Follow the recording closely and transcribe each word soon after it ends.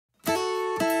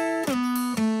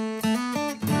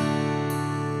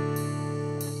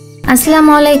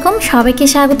আসসালামু আলাইকুম, সবাইকে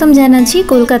স্বাগতম জানাচ্ছি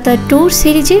কলকাতা ট্যুর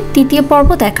সিরিজের তৃতীয় পর্ব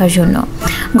দেখার জন্য।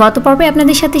 গত পর্বে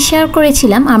আপনাদের সাথে শেয়ার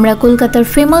করেছিলাম আমরা কলকাতার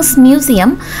ফেমাস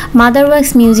মিউজিয়াম মাদার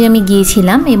ওয়ার্কস মিউজিয়ামে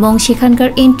গিয়েছিলাম এবং সেখানকার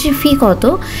এন্ট্রি ফি কত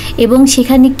এবং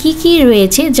সেখানে কি কি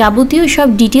রয়েছে যাবতীয় সব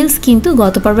ডিটেলস কিন্তু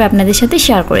গত পর্বে আপনাদের সাথে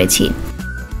শেয়ার করেছি।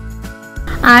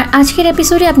 আর আজকের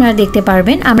এপিসোডে আপনারা দেখতে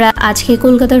পারবেন আমরা আজকে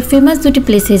কলকাতার ফেমাস দুটি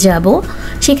প্লেসে যাব,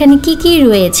 সেখানে কি কি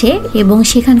রয়েছে এবং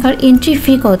সেখানকার এন্ট্রি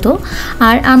ফি কত,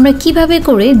 আর আমরা কিভাবে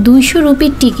করে 200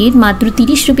 রুপির টিকিট মাত্র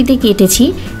 30 রুপিতে কেটেছি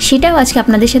সেটাও আজকে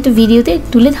আপনাদের সাথে ভিডিওতে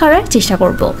তুলে ধরার চেষ্টা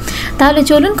করব। তাহলে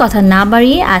চলুন কথা না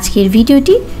বাড়িয়ে আজকের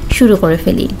ভিডিওটি শুরু করে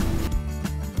ফেলি।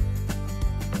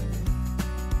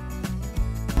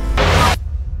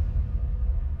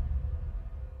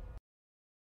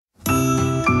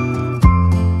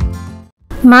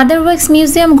 মাদার ওয়ার্কস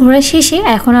মিউজিয়াম ঘোরা শেষে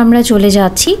এখন আমরা চলে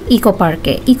যাচ্ছি ইকো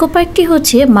পার্কে। ইকো পার্কটি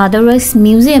হচ্ছে মাদার ওয়ার্কস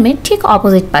মিউজিয়ামের ঠিক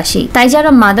অপোজিট পাশেই, তাই যারা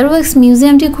মাদার ওয়ার্কস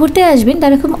মিউজিয়ামটি ঘুরতে আসবেন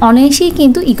তারা খুব অনায়াসেই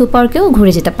কিন্তু ইকো পার্কেও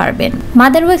ঘুরে যেতে পারবেন।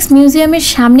 মাদার ওয়ার্কস মিউজিয়ামের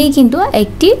সামনেই কিন্তু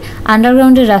একটি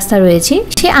আন্ডারগ্রাউন্ডের রাস্তা রয়েছে,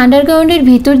 সেই আন্ডারগ্রাউন্ডের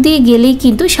ভিতর দিয়ে গেলেই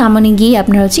কিন্তু সামনে গিয়ে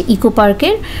আপনারা হচ্ছে ইকো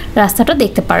পার্কের রাস্তাটা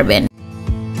দেখতে পারবেন।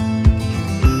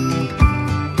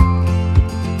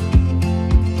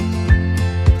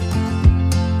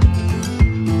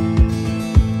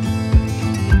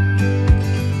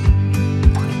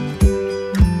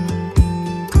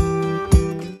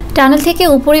 টানেল থেকে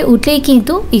উপরে উঠলেই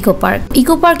কিন্তু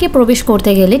ইকো পার্কে প্রবেশ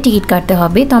করতে গেলে টিকিট কাটতে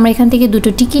হবে। তো আমরা এখান থেকে দুটো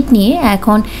টিকিট নিয়ে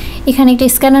এখন এখানে একটা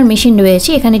স্ক্যানার মেশিন রয়েছে,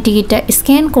 এখানে টিকিটটা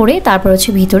স্ক্যান করে তারপর হচ্ছে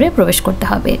ভিতরে প্রবেশ করতে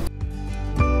হবে।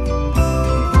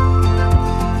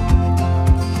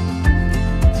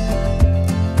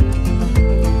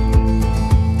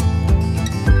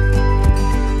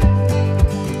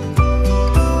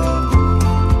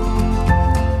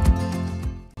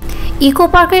 ইকো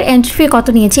পার্কের এন্ট্রি ফি কত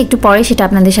নিয়েছে একটু পরে সেটা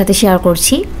আপনাদের সাথে শেয়ার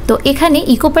করছি। তো এখানে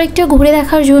ইকো পার্কটা ঘুরে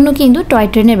দেখার জন্য কিন্তু টয়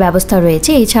ট্রেনের ব্যবস্থা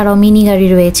রয়েছে, এছাড়াও মিনি গাড়ি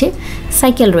রয়েছে,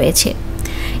 সাইকেল রয়েছে।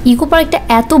 ইকো পার্কটা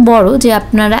এত বড় যে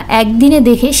আপনারা একদিনে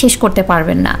দেখে শেষ করতে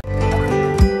পারবেন না।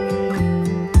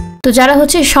 তো যারা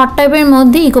হচ্ছে শর্ট টাইমের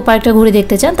মধ্যে ইকো পার্কটা ঘুরে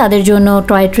দেখতে চান তাদের জন্য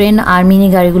টয় ট্রেন আর মিনি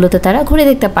গাড়িগুলোতে তারা ঘুরে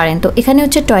দেখতে পারেন। তো এখানে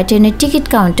হচ্ছে টয় ট্রেনের টিকিট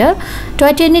কাউন্টার,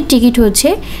 টয় ট্রেনের টিকিট হচ্ছে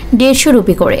 150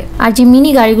 রুপি করে, আর যে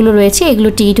মিনি গাড়িগুলো রয়েছে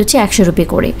এগুলোর টিকিট হচ্ছে 100 রুপি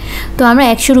করে। তো আমরা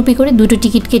 100 রুপি করে দুটো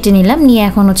টিকিট কেটে নিলাম, নিয়ে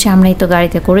এখন হচ্ছে আমরা এই তো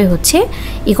গাড়িতে করে হচ্ছে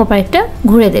ইকো পার্কটা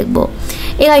ঘুরে দেখব।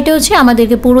 এই গাড়িটা হচ্ছে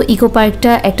আমাদেরকে পুরো ইকো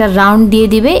পার্কটা একটা রাউন্ড দিয়ে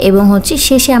দিবে এবং হচ্ছে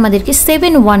শেষে আমাদেরকে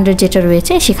 7 ওয়ান্ডার যেটা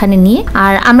রয়েছে সেখানে নিয়ে,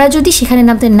 আর আমরা যদি সেখানে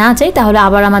নামতে না চাই তাহলে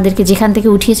আবার আমাদেরকে যেখান থেকে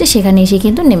উঠিয়েছে সেখানে এসে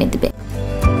কিন্তু নেমে দিবে।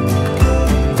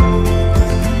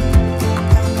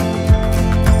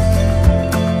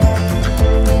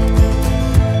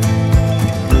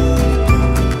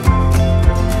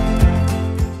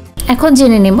 এখন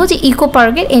জেনে নেব যে ইকো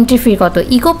পার্কের এন্ট্রি ফি কত।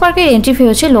 ইকো পার্কের এন্ট্রি ফি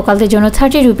হচ্ছে লোকালদের জন্য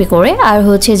 30 রুপি করে, আর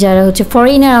হচ্ছে যারা হচ্ছে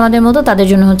ফরেনার আমাদের মতো তাদের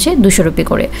জন্য হচ্ছে 200 রুপি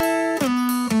করে।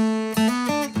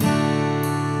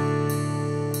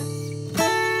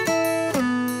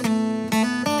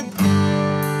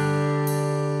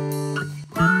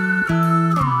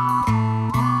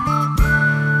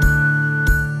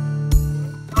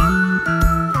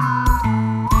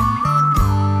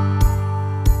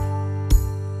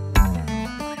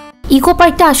 ইকো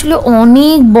পার্কটা আসলে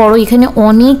অনেক বড়, এখানে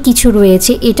অনেক কিছু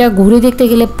রয়েছে, এটা ঘুরে দেখতে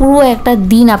গেলে পুরো একটা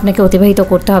দিন আপনাকে অতিবাহিত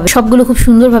করতে হবে, সবগুলো খুব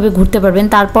সুন্দরভাবে ঘুরতে পারবেন।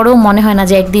 তারপরেও মনে হয় না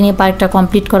যে একদিনে পার্কটা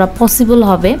কমপ্লিট করা পসিবল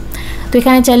হবে। তো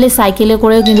এখানে চাইলে সাইকেলে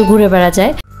করেও কিন্তু ঘুরে বেড়া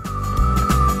যায়।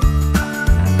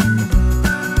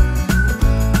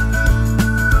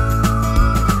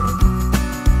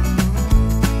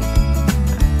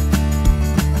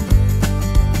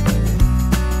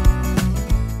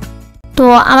 তো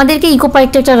আমাদেরকে ইকো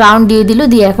পার্কটা একটা রাউন্ড দিয়ে দিল,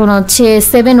 দিয়ে এখন হচ্ছে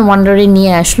 7 ওয়ান্ডারে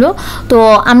নিয়ে আসলো। তো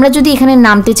আমরা যদি এখানে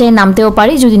নামতে চাই নামতেও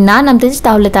পারি, যদি না নামতে চাই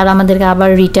তাহলে তারা আমাদেরকে আবার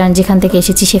রিটার্ন যেখান থেকে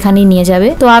এসেছি সেখানেই নিয়ে যাবে।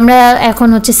 তো আমরা এখন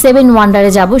হচ্ছে 7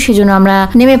 ওয়ান্ডারে যাব, সেজন্য আমরা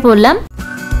নেমে পড়লাম।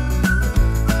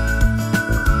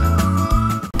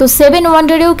 তো 7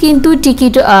 ওয়ান্ডারেও কিন্তু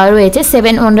টিকিট রয়েছে,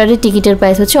 7 ওয়ান্ডারের টিকিটের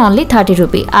প্রাইস হচ্ছে অনলি 30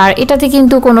 রুপি, আর এটাতে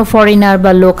কিন্তু কোনো ফরেনার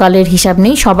বা লোকালের হিসাব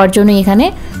নেই, সবার জন্য এখানে।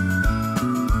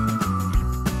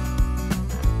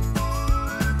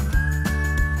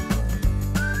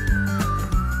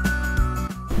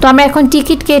 তো আমরা এখন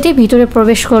টিকিট কেটে ভিতরে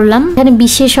প্রবেশ করলাম। এখানে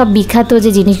বিশ্বের সব বিখ্যাত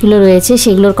যে জিনিসগুলো রয়েছে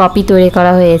সেগুলোর কপি তৈরি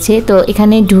করা হয়েছে। তো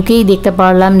এখানে ঢুকেই দেখতে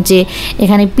পারলাম যে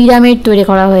এখানে পিরামিড তৈরি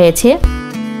করা হয়েছে।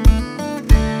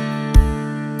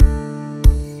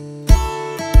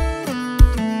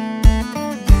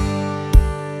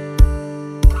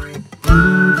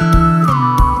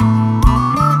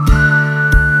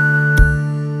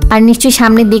 আর নিশ্চয়ই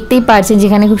সামনে দেখতেই পারছেন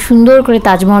যেখানে খুব সুন্দর করে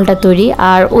তাজমহলটা তৈরি।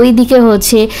 আর ওই দিকে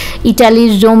হচ্ছে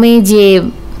ইটালির রোমে যে,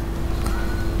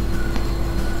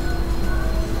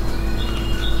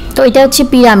 তো এটা হচ্ছে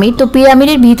পিরামিড। তো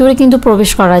পিরামিডের ভিতরে কিন্তু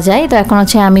প্রবেশ করা যায়। তো এখন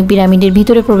হচ্ছে আমি পিরামিডের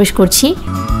ভিতরে প্রবেশ করছি।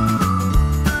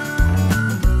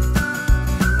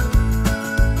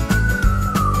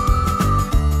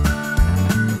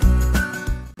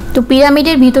 তো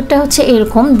পিরামিডের ভিতরটা হচ্ছে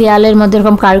এরকম, দেয়ালের মধ্যে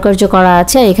এরকম কারুকার্য করা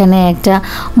আছে, আর এখানে একটা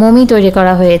মমি তৈরি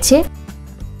করা হয়েছে।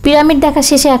 পিরামিড দেখা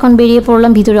শেষে এখন বেরিয়ে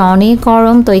পড়লাম, ভিতরে অনেক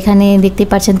গরম। তো এখানে দেখতে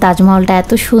পাচ্ছেন তাজমহলটা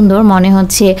এত সুন্দর, মনে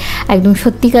হচ্ছে একদম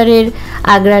সত্যিকারের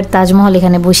আগ্রার তাজমহল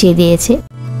এখানে বসিয়ে দিয়েছে।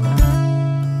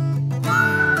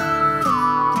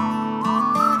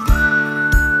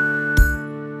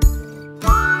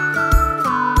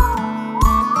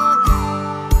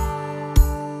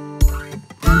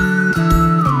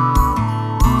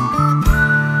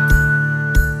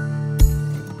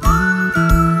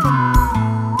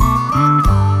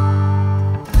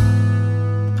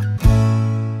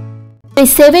 এই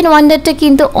সেভেন ওয়ান্ডারটা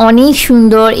কিন্তু অনেক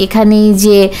সুন্দর। এখানে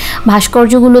যে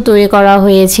ভাস্কর্যগুলো তৈরি করা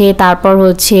হয়েছে, তারপর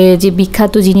হচ্ছে যে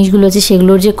বিখ্যাত জিনিসগুলো আছে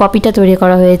সেগুলোর যে কপিটা তৈরি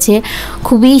করা হয়েছে,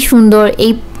 খুবই সুন্দর।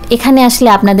 এখানে আসলে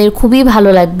আপনাদের খুবই ভালো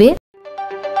লাগবে।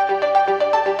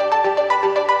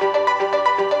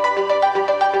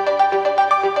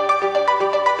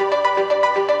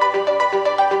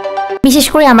 বিশেষ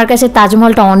করে আমার কাছে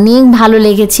তাজমহলটা অনেক ভালো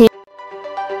লেগেছে।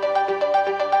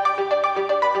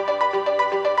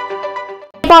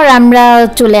 এরপর আমরা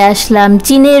চলে আসলাম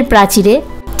চীনের প্রাচীরে।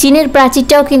 চীনের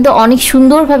প্রাচীরটাও কিন্তু অনেক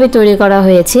সুন্দরভাবে তৈরি করা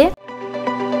হয়েছে।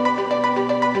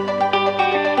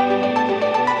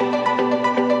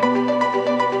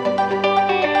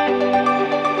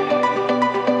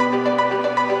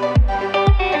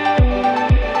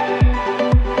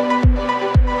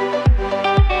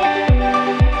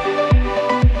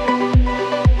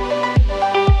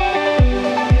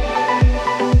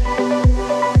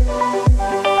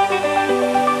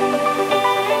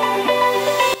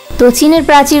 তো চীনের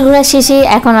প্রাচীর ঘোরা শেষে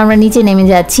এখন আমরা নিচে নেমে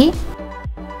যাচ্ছি।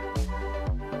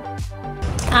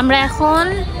 আমরা এখন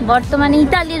বর্তমানে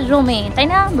ইতালির রোমে, তাই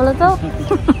না বলো তো?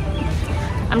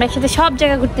 আমরা একসাথে সব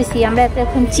জায়গা ঘুরতেছি। আমরা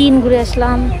এখন চীন ঘুরে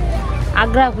আসলাম,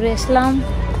 আগ্রা ঘুরে আসলাম,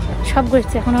 সব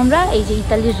ঘুরেছি। এখন আমরা এই যে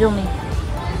ইতালির রোমে।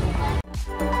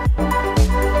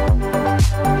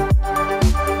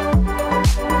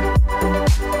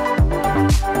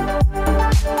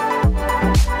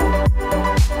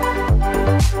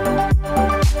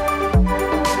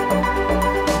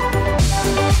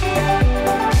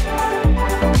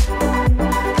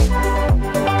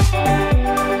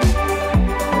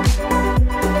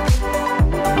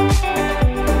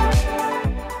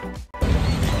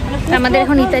 আমাদের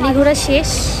এখন ইতালি ঘোরা শেষ।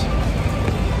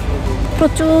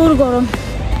 প্রচুর গরম,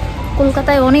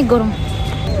 কলকাতায় অনেক গরম।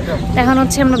 এখন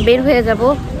হচ্ছে আমরা বের হয়ে যাব।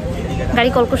 গাড়ি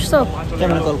কল করছো?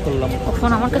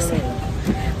 ফোন আমার কাছে।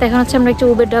 তো এখন হচ্ছে আমরা একটু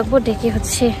উবের ডাকবো, ডেকে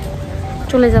হচ্ছে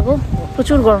চলে যাব।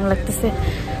 প্রচুর গরম লাগতেছে,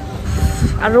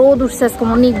 আর রোদ উঠছে আজকে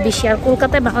অনেক বেশি। আর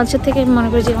কলকাতায় বাংলাদেশের থেকে মনে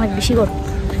করি যে অনেক বেশি গরম।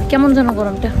 কেমন যেন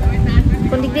গরমটা।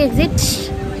 কোন দিক দিয়ে এক্সিট?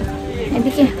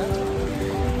 এদিকে।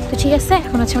 তো ঠিক আছে,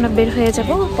 এখন হচ্ছে আমরা বের হয়ে যাব।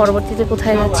 পরবর্তীতে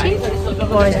কোথায় যাচ্ছি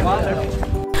পরে যাব।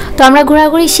 তো আমরা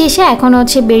ঘোরাঘুরি শেষে এখন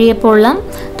হচ্ছে বেরিয়ে পড়লাম।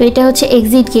 তো এটা হচ্ছে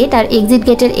এক্সিট গেট, আর এক্সিট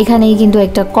গেটের এখানেই কিন্তু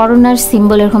একটা করোনার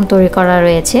সিম্বল এরকম তৈরি করা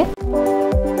রয়েছে।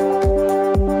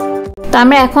 তো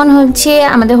আমরা এখন হচ্ছে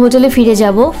আমাদের হোটেলে ফিরে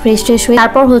যাব ফ্রেশ ট্রেশ হয়ে।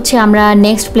 তারপর হচ্ছে আমরা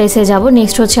নেক্সট প্লেসে যাব।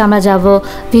 নেক্সট হচ্ছে আমরা যাব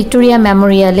ভিক্টোরিয়া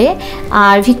মেমোরিয়ালে।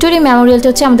 আর ভিক্টোরিয়া মেমোরিয়ালটা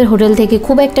হচ্ছে আমাদের হোটেল থেকে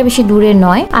খুব একটা বেশি দূরে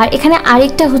নয়। আর এখানে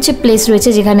আরেকটা হচ্ছে প্লেস রয়েছে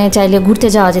যেখানে চাইলে ঘুরতে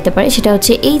যাওয়া যেতে পারে। সেটা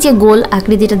হচ্ছে এই যে গোল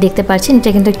আকৃতিটা দেখতে পাচ্ছেন, এটা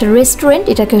কিন্তু একটা রেস্টুরেন্ট।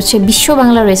 এটাকে হচ্ছে বিশ্ব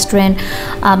বাংলা রেস্টুরেন্ট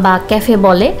বা ক্যাফে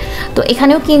বলে। তো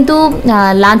এখানেও কিন্তু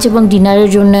লাঞ্চ এবং ডিনারের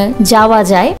জন্য যাওয়া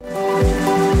যায়।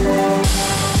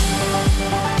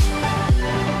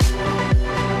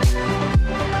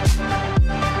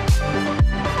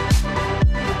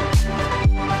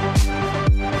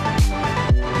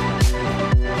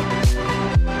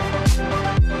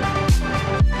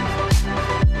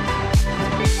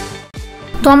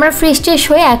 তো আমরা ফ্রেশ ট্রেশ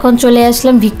হয়ে এখন চলে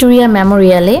আসলাম ভিক্টোরিয়া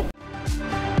মেমোরিয়ালে।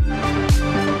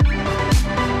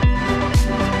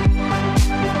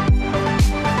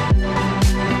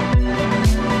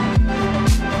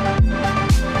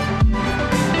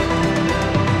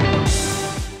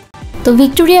 তো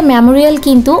ভিক্টোরিয়া মেমোরিয়াল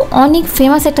কিন্তু অনেক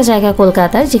ফেমাস একটা জায়গা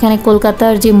কলকাতার, যেখানে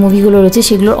কলকাতার যে মুভিগুলো রয়েছে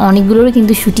সেগুলোর অনেকগুলোরই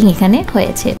কিন্তু শুটিং এখানে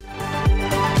হয়েছে।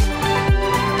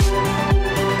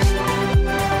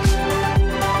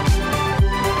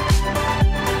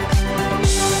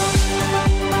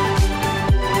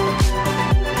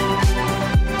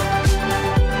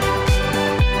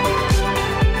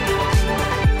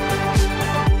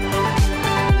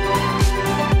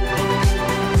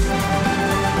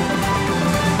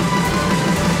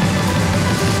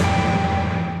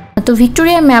 তো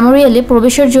ভিক্টোরিয়া মেমোরিয়ালে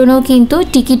প্রবেশের জন্য কিন্তু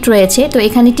টিকিট রয়েছে। তো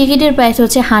এখানে টিকিটের প্রাইস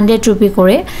হচ্ছে 100 রুপি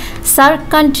করে। সার্ক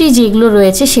কান্ট্রি যেগুলো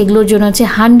রয়েছে সেগুলোর জন্য হচ্ছে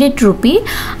 100 রুপি,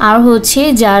 আর হচ্ছে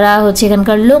যারা হচ্ছে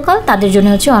এখানকার লোকাল তাদের জন্য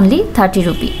হচ্ছে অনলি 30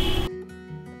 রুপি।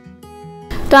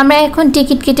 তো আমরা এখন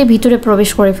টিকিট কেটে ভিতরে প্রবেশ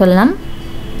করে ফেললাম।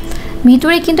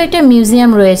 ভিতরে কিন্তু একটা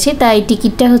মিউজিয়াম রয়েছে, তাই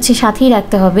টিকিটটা হচ্ছে সাথেই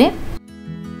রাখতে হবে।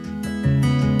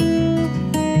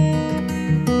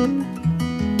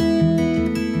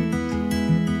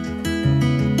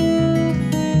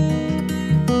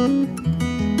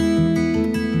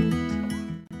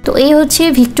 তো এই হচ্ছে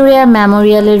ভিক্টোরিয়া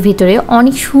মেমোরিয়ালের ভিতরে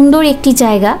অনেক সুন্দর একটি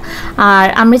জায়গা, আর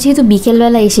আমরা যেহেতু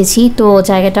বিকেলবেলা এসেছি তো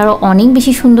জায়গাটা আরও অনেক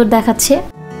বেশি সুন্দর দেখাচ্ছে।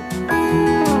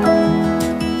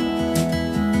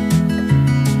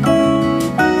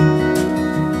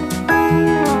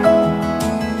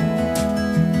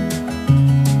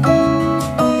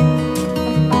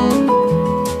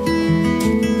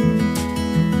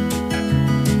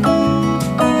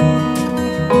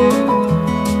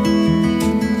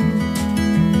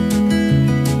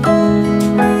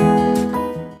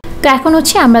 তো এখন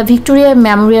হচ্ছে আমরা ভিক্টোরিয়া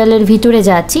মেমোরিয়ালের ভিতরে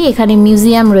যাচ্ছি, এখানে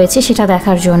মিউজিয়াম রয়েছে সেটা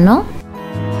দেখার জন্য।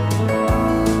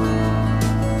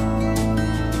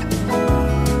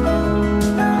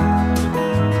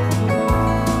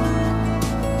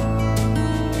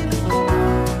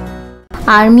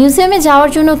 আর মিউজিয়ামে যাওয়ার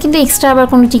জন্য কিন্তু এক্সট্রা আবার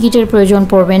কোনো টিকিটের প্রয়োজন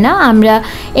পড়বে না। আমরা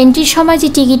এন্ট্রির সময় যে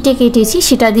টিকিটটা কেটেছি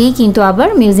সেটা দিয়েই কিন্তু আবার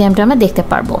মিউজিয়ামটা আমরা দেখতে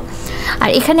পারবো। আর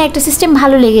এখানে একটা সিস্টেম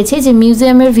ভালো লেগেছে যে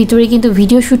মিউজিয়ামের ভিতরে কিন্তু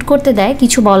ভিডিও শ্যুট করতে দেয়,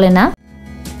 কিছু বলে না।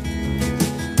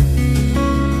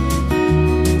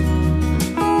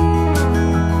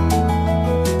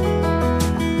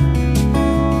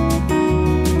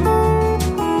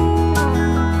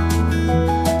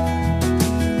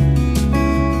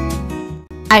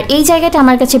 আর এই জায়গাটা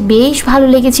আমার কাছে বেশ ভালো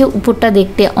লেগেছে, উপরটা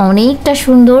দেখতে অনেকটা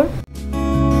সুন্দর।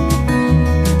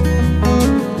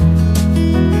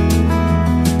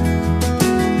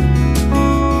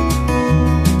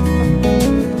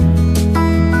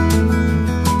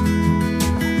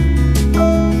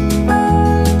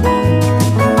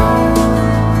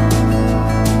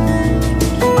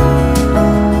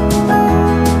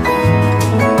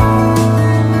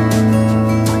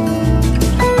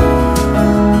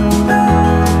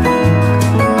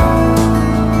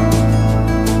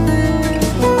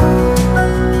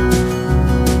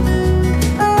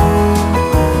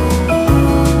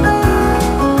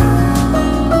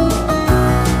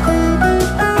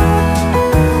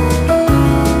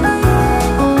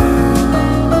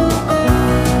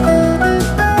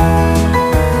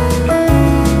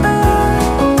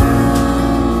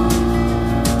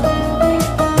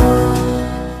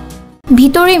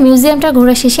 ভিতরে মিউজিয়ামটা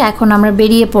ঘোরা শেষে এখন আমরা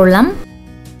বেরিয়ে পড়লাম।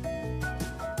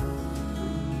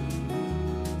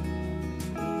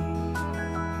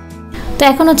 তো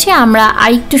এখন হচ্ছে আমরা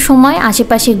আরেকটু সময়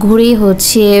আশেপাশে ঘুরে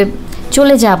হচ্ছে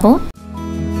চলে যাব।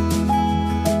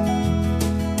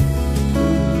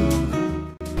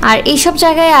 আর এইসব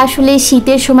জায়গায় আসলে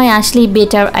শীতের সময় আসলেই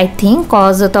বেটার আই থিঙ্ক,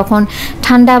 কজ তখন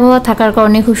ঠান্ডা আবহাওয়া থাকার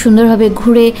কারণে খুব সুন্দরভাবে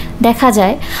ঘুরে দেখা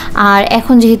যায়। আর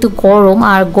এখন যেহেতু গরম,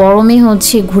 আর গরমে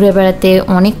হচ্ছে ঘুরে বেড়াতে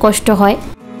অনেক কষ্ট হয়।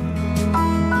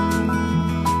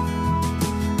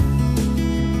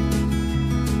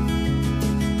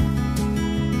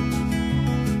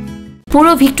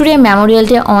 পুরো ভিক্টোরিয়া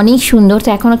মেমোরিয়ালটা অনেক সুন্দর। তো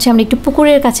এখন হচ্ছে আমরা একটু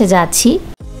পুকুরের কাছে যাচ্ছি।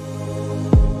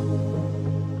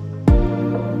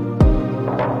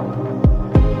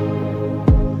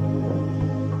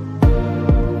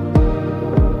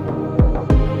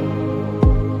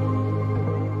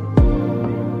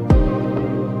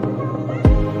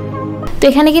 তো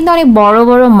এখানে কিন্তু অনেক বড়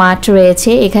বড় মাঠ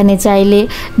রয়েছে, এখানে চাইলে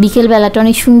বিকেল বেলাটা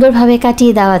অনেক সুন্দরভাবে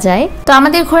কাটিয়ে দেওয়া যায়। তো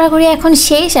আমাদের ঘোরাঘুরি এখন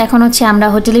শেষ, এখন হচ্ছে আমরা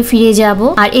হোটেলে ফিরে যাব।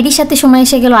 আর এরই সাথে সময়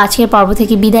এসে গেল আজকের পর্ব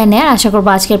থেকে বিদায় নেয়ার। আশা করবো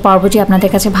আজকের পর্বটি আপনাদের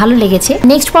কাছে ভালো লেগেছে।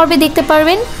 নেক্সট পর্বে দেখতে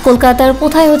পারবেন কলকাতার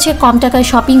কোথায় হচ্ছে কম টাকায়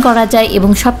শপিং করা যায় এবং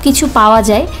সবকিছু পাওয়া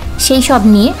যায় সেই সব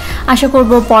নিয়ে। আশা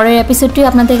করব পরের এপিসোডটিও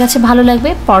আপনাদের কাছে ভালো লাগবে।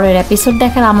 পরের এপিসোড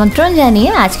দেখার আমন্ত্রণ জানিয়ে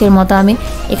আজকের মতো আমি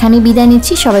এখানে বিদায়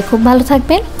নিচ্ছি। সবাই খুব ভালো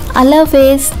থাকবেন। আল্লাহ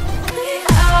হাফেজ।